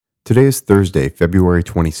Today is Thursday, February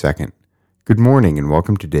 22nd. Good morning and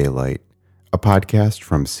welcome to Daylight, a podcast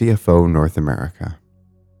from CFO North America.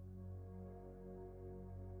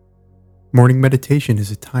 Morning meditation is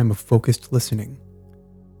a time of focused listening.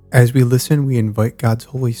 As we listen, we invite God's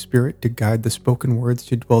Holy Spirit to guide the spoken words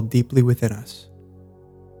to dwell deeply within us.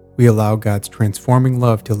 We allow God's transforming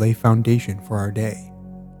love to lay foundation for our day.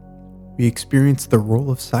 We experience the role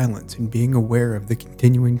of silence in being aware of the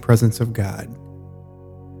continuing presence of God.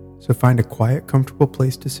 So find a quiet, comfortable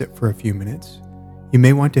place to sit for a few minutes. You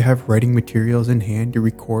may want to have writing materials in hand to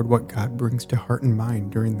record what God brings to heart and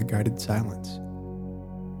mind during the guided silence.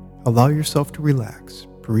 Allow yourself to relax,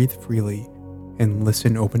 breathe freely, and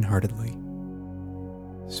listen open-heartedly.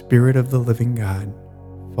 Spirit of the living God,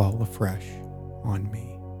 fall afresh on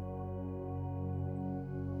me.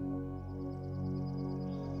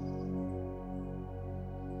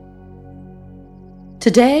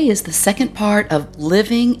 Today is the second part of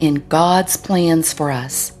living in God's plans for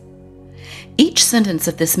us. Each sentence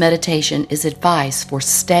of this meditation is advice for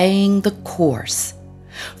staying the course,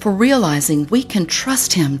 for realizing we can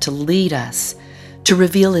trust Him to lead us, to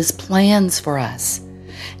reveal His plans for us,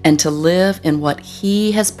 and to live in what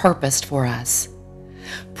He has purposed for us,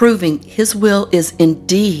 proving His will is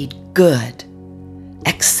indeed good,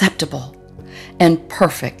 acceptable, and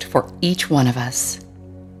perfect for each one of us.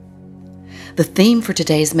 The theme for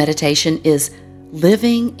today's meditation is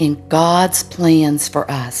Living in God's Plans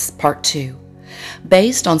for Us, Part 2,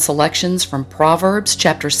 based on selections from Proverbs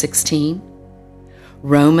chapter 16,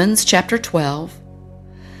 Romans chapter 12,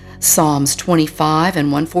 Psalms 25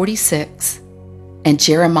 and 146, and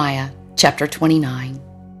Jeremiah chapter 29.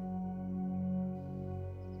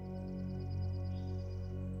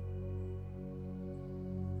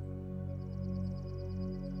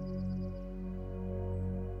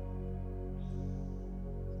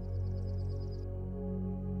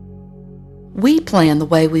 We plan the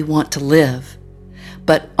way we want to live,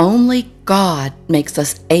 but only God makes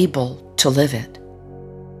us able to live it.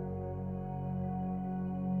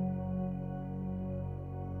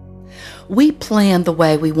 We plan the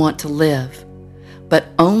way we want to live, but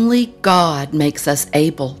only God makes us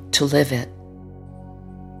able to live it.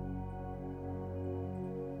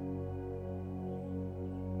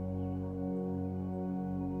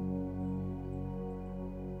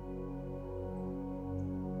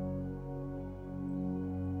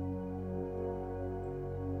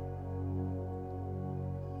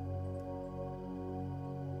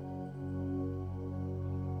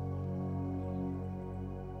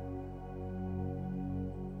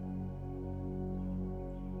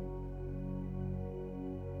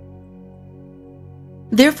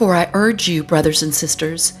 Therefore, I urge you, brothers and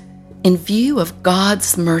sisters, in view of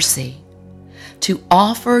God's mercy, to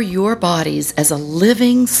offer your bodies as a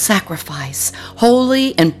living sacrifice,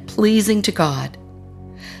 holy and pleasing to God.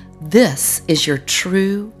 This is your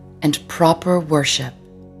true and proper worship.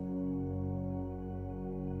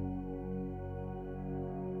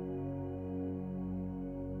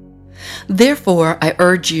 Therefore, I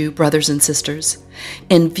urge you, brothers and sisters,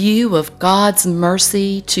 in view of God's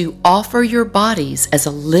mercy, to offer your bodies as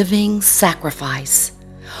a living sacrifice,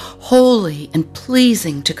 holy and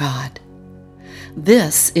pleasing to God.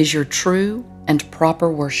 This is your true and proper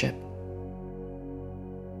worship.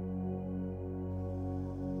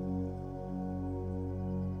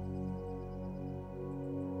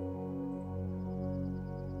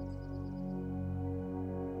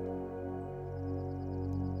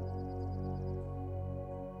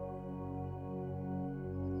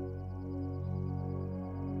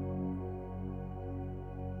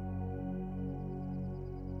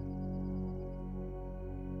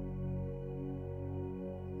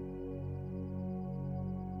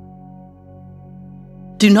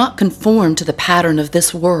 Do not conform to the pattern of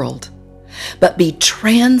this world, but be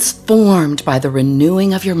transformed by the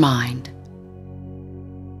renewing of your mind.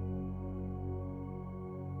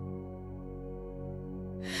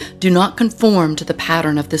 Do not conform to the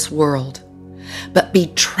pattern of this world, but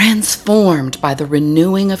be transformed by the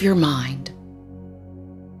renewing of your mind.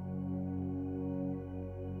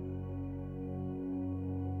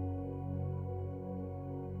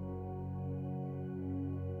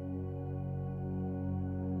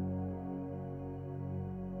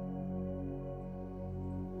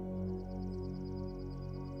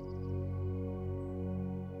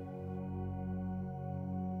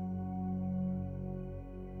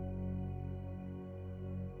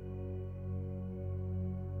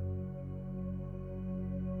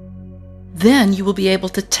 Then you will be able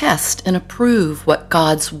to test and approve what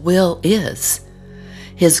God's will is,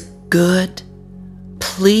 His good,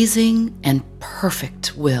 pleasing, and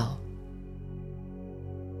perfect will.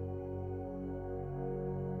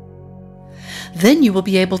 Then you will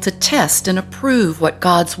be able to test and approve what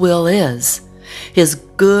God's will is, His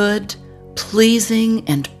good, pleasing,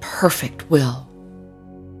 and perfect will.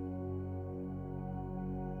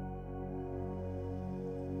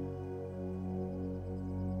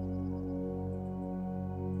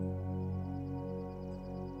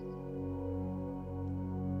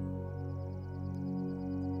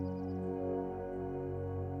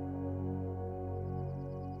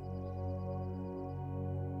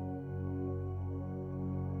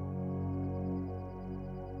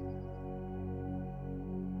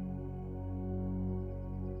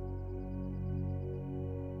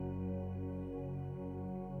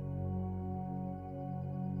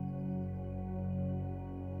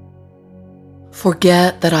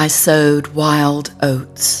 Forget that I sowed wild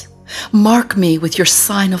oats. Mark me with your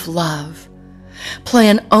sign of love.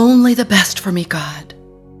 Plan only the best for me, God.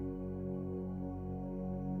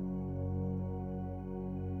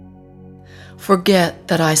 Forget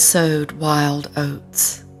that I sowed wild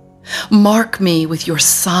oats. Mark me with your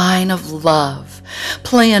sign of love.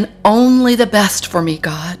 Plan only the best for me,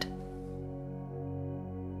 God.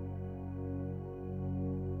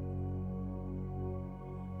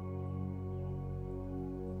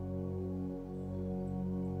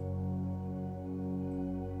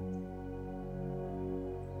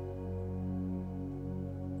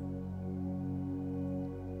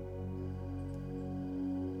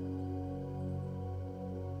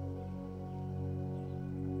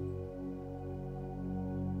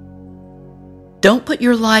 Don't put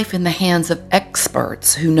your life in the hands of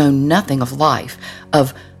experts who know nothing of life,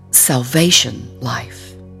 of salvation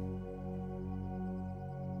life.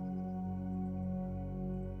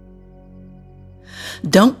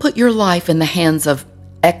 Don't put your life in the hands of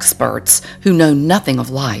experts who know nothing of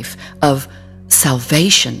life, of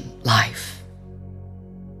salvation life.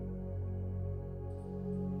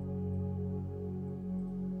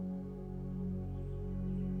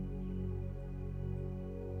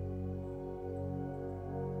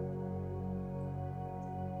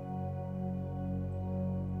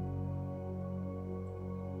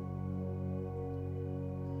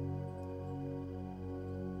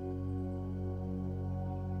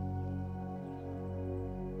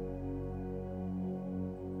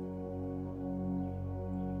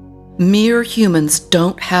 Mere humans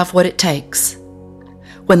don't have what it takes.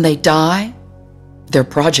 When they die, their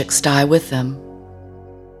projects die with them.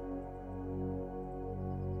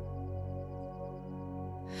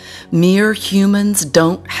 Mere humans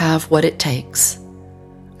don't have what it takes.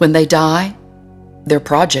 When they die, their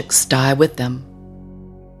projects die with them.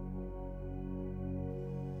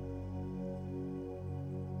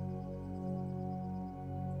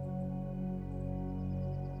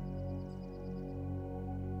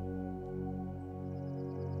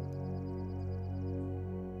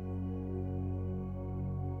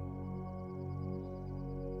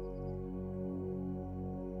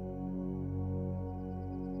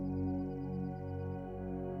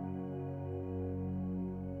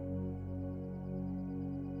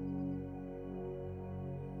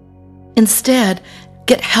 Instead,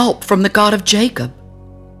 get help from the God of Jacob.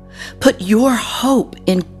 Put your hope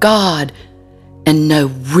in God and know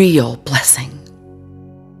real blessing.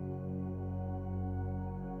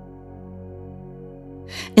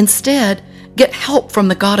 Instead, get help from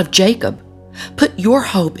the God of Jacob. Put your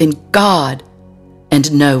hope in God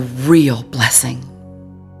and know real blessing.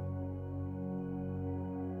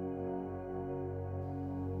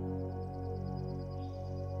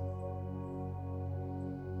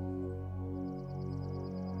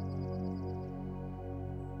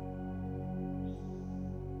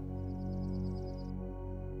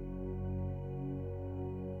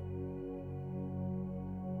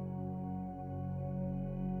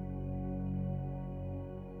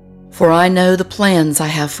 For I know the plans I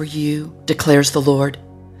have for you, declares the Lord.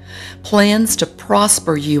 Plans to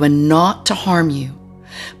prosper you and not to harm you.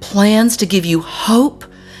 Plans to give you hope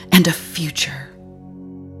and a future.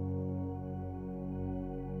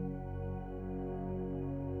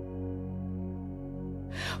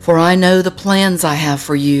 For I know the plans I have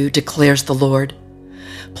for you, declares the Lord.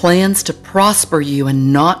 Plans to prosper you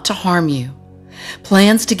and not to harm you.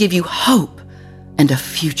 Plans to give you hope and a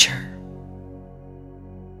future.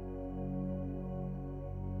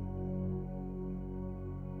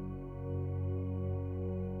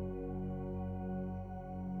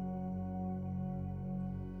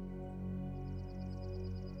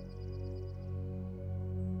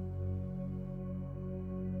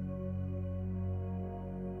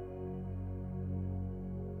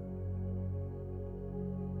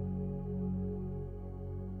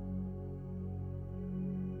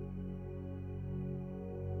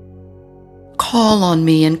 Call on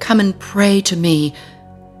me and come and pray to me,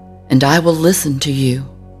 and I will listen to you.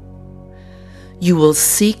 You will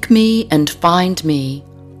seek me and find me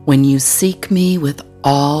when you seek me with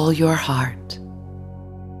all your heart.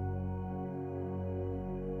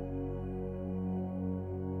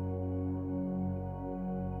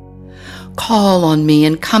 Call on me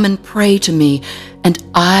and come and pray to me, and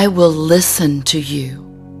I will listen to you.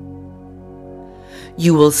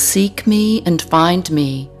 You will seek me and find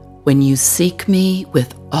me when you seek me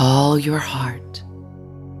with all your heart.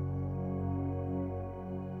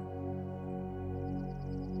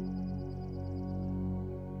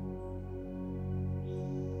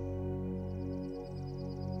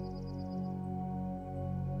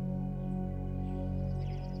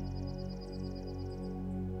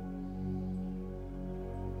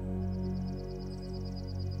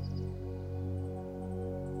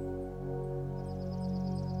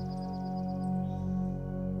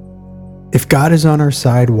 If God is on our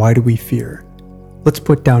side, why do we fear? Let's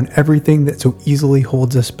put down everything that so easily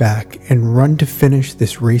holds us back and run to finish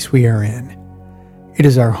this race we are in. It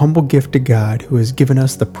is our humble gift to God who has given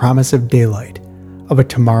us the promise of daylight, of a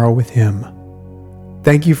tomorrow with Him.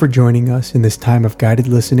 Thank you for joining us in this time of guided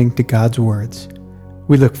listening to God's words.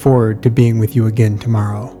 We look forward to being with you again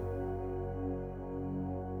tomorrow.